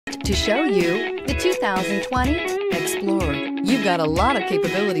to show you the 2020 Explorer. You've got a lot of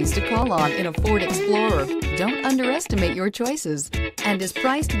capabilities to call on in a Ford Explorer. Don't underestimate your choices, and is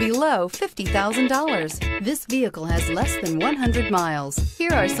priced below $50,000. This vehicle has less than 100 miles.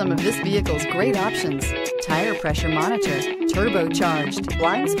 Here are some of this vehicle's great options: tire pressure monitor, turbocharged,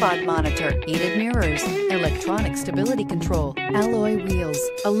 blind spot monitor, heated mirrors, electronic stability control, alloy wheels,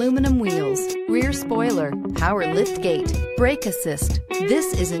 aluminum wheels, rear spoiler, power liftgate, brake assist.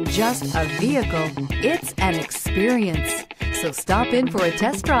 This isn't just a vehicle, it's an experience. So stop in for a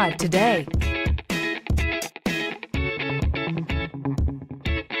test drive today.